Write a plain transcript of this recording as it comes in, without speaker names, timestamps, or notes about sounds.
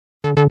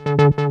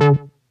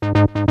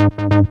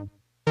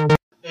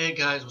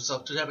guys, what's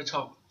up? Today we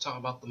talk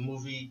about the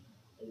movie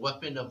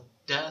Weapon of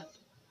Death.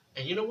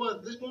 And you know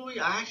what? This movie,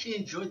 I actually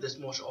enjoyed this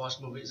martial arts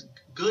movie. It's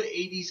good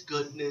 80s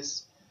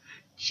goodness,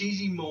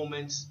 cheesy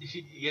moments,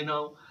 you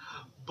know.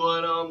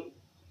 But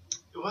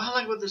what I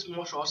like about this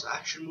martial arts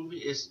action movie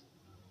is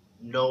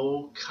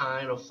no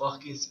kind of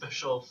fucking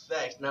special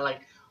effects, not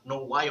like no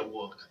wire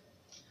work.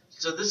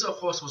 So this of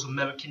course was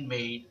American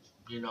made,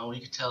 you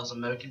could tell it's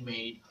American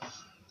made.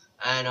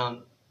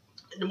 And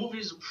the movie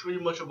is pretty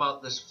much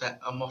about this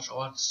martial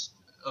arts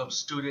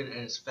student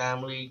and his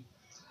family.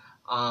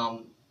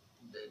 Um,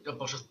 a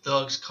bunch of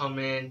thugs come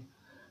in,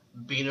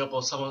 beat up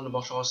on some of the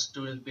martial arts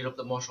students, beat up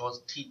the martial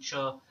arts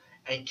teacher,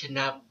 and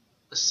kidnap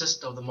the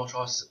sister of the martial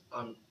arts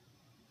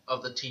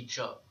of the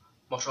teacher,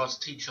 martial arts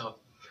teacher.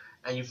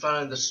 And you find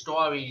out in the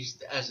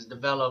stories as it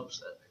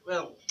develops.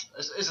 Well,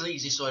 it's an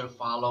easy story to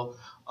follow.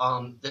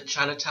 The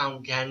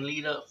Chinatown gang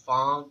leader,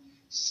 Fong,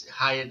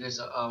 hired this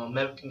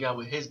American guy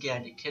with his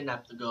gang to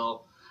kidnap the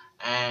girl,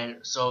 and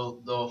so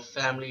the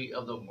family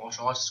of the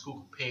martial arts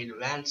school paid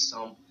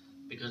ransom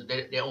because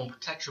their own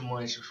protection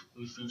money she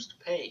refused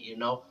to pay.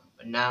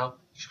 But now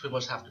she pretty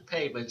much have to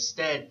pay. But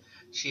instead,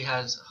 she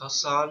has her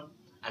son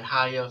and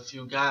hire a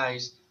few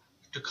guys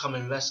to come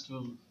and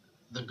rescue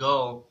the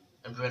girl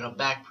and bring her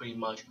back pretty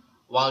much.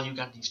 While you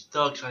got these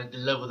thugs trying to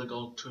deliver the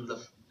girl to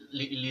the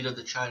leader of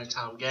the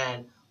Chinatown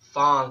gang,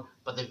 Fong,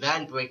 but the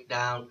van break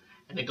down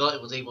and the girl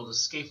was able to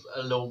escape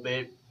a little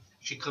bit.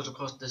 She comes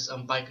across this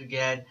bike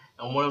again,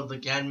 and one of the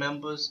gang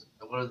members,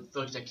 one of the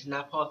thugs that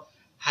kidnapped her,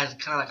 has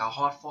kind of like a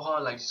heart for her,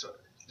 like so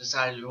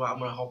decided, I'm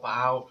gonna help her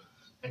out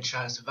and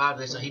try to survive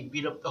this. So he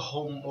beat up the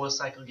whole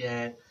motorcycle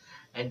gang,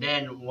 and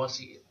then once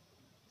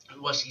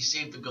he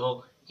saved the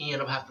girl, he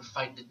ended up having to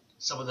fight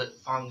some of the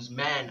Fong's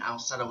men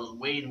outside that was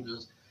waiting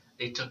because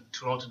they took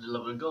too long to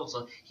deliver the girl.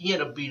 So he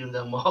ended up beating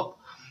them up,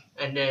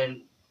 and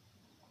then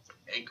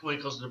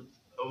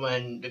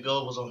when the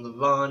girl was on the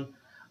run,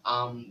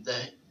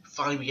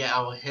 finally we get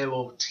our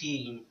hero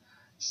team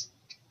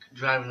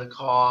driving the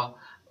car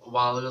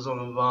while it was on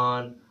the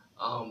run.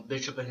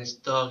 Bishop and his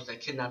thugs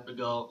that kidnapped the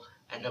girl,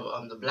 and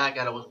the black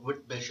guy that was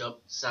with Bishop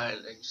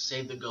decided to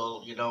save the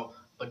girl,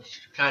 but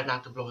tried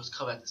not to blow his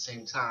cover at the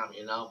same time.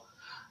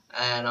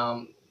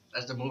 And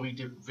as the movie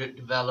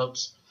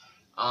develops,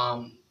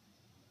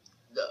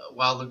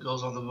 while the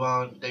girl's on the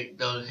run,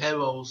 the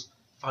heroes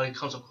finally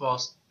comes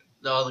across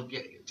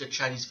the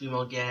Chinese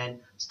female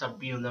gang, start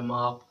beating them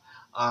up.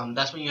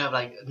 That's when you have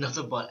like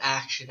nothing but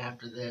action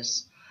after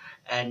this,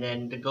 and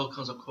then the girl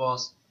comes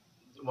across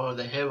one of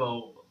the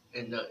hero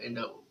in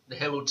the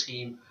hero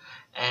team,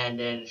 and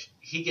then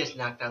he gets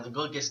knocked out. The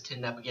girl gets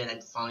kidnapped again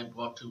and finally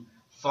brought to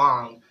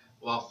Fong,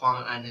 while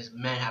Fong and his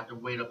men have to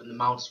wait up in the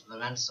mountains for the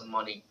ransom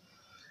money.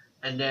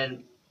 And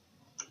then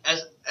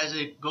as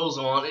it goes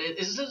on,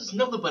 it's just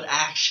nothing but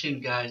action,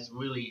 guys.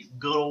 Really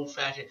good old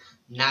fashioned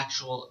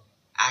natural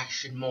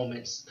action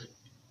moments,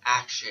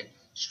 action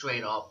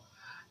straight up.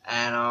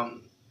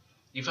 And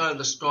you find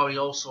the story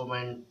also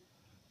when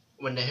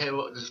the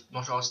hero, the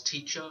martial arts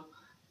teacher,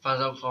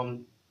 finds out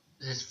from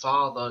his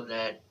father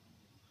that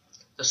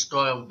the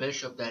story of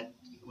Bishop, that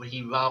when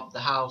he robbed the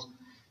house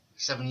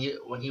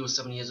when he was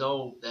 7 years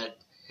old, that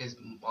his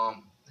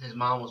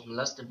mom was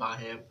molested by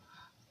him,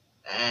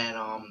 and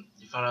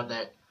you find out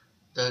that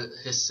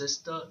his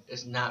sister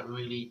is not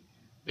really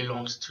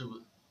belongs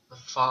to the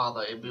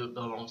father. It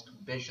belongs to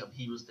Bishop.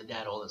 He was the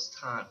dad all this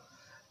time.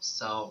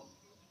 So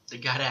the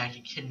guy that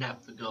actually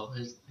kidnapped the girl,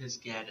 his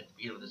dad at the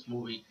beginning of this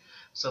movie.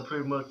 So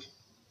pretty much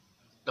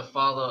the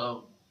father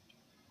of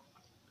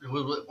who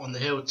was on the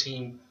hero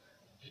team,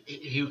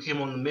 he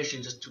came on the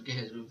mission just to get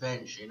his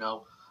revenge.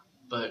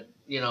 But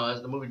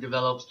as the movie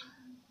develops,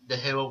 the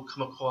hero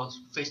come across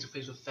face to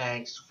face with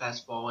Fangs.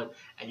 Fast forward,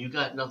 and you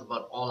got nothing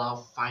but all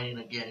out fighting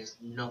again. It's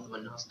nothing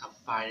but non-stop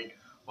fighting,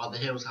 while the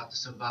heroes have to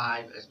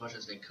survive as much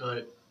as they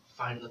could,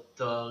 fighting the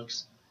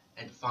thugs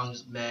and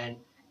Fang's men,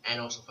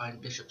 and also fighting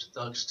Bishop's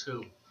thugs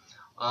too.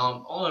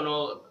 All in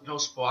all, no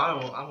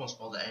spoil. I won't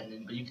spoil the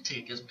ending, but you can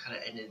take a guess what kind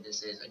of ending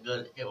this is. A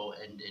good hero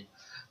ending.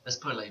 Let's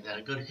put it like that.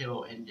 A good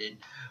hero ending.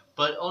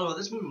 But all in all,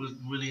 this movie was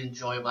really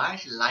enjoyable. I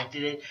actually liked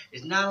it.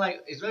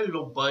 It's very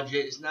low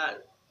budget. It's not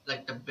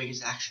like the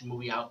biggest action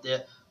movie out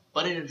there,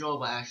 but an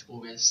enjoyable action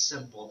movie. It's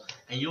simple,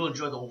 and you'll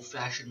enjoy the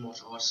old-fashioned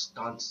martial arts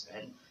stunts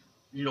and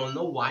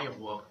no wire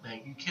work,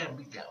 man. You can't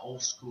beat that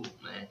old school,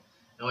 man.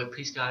 Anyway,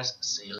 peace, guys. See you later.